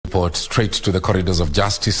report straight to the corridors of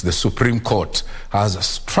justice. The Supreme Court has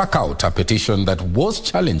struck out a petition that was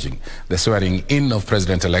challenging the swearing-in of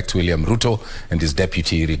President-elect William Ruto and his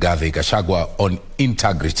deputy Rigathi Gachagua on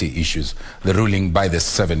integrity issues. The ruling by the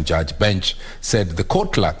 7-judge bench said the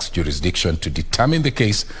court lacks jurisdiction to determine the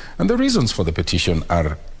case, and the reasons for the petition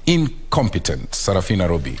are incompetent. Sarafina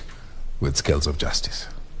Robi with Scales of Justice.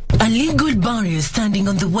 A legal barrier standing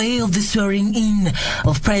on the way of the swearing-in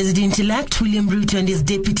of President-elect William Ruto and his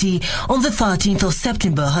deputy on the 13th of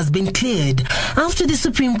September has been cleared after the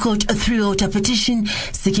Supreme Court threw out a petition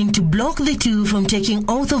seeking to block the two from taking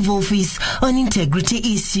oath of office on integrity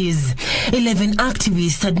issues. 11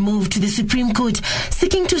 activists had moved to the Supreme Court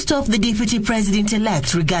seeking to stop the Deputy President-elect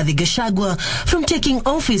Rigathi Gachagua from taking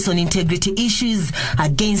office on integrity issues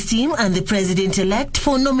against him and the President-elect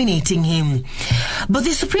for nominating him. But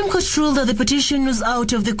the Supreme Court ruled that the petition was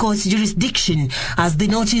out of the court's jurisdiction as the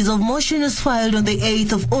notice of motion was filed on the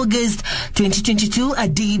 8th of August 2022, a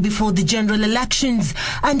day before the general elections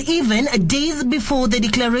and even days before the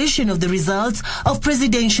declaration of the results of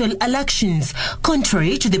presidential elections,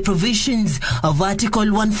 contrary to the provisions of Article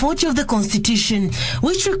 140 of the Constitution,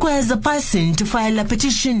 which requires a person to file a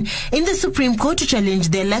petition in the Supreme Court to challenge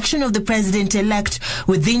the election of the President-elect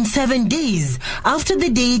within 7 days after the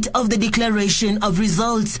date of the declaration of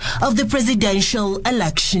results of the presidential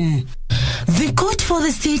election. The court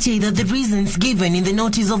further stated that the reasons given in the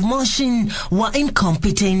notice of motion were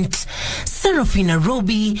incompetent. Serafina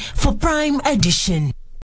Robi for Prime Edition.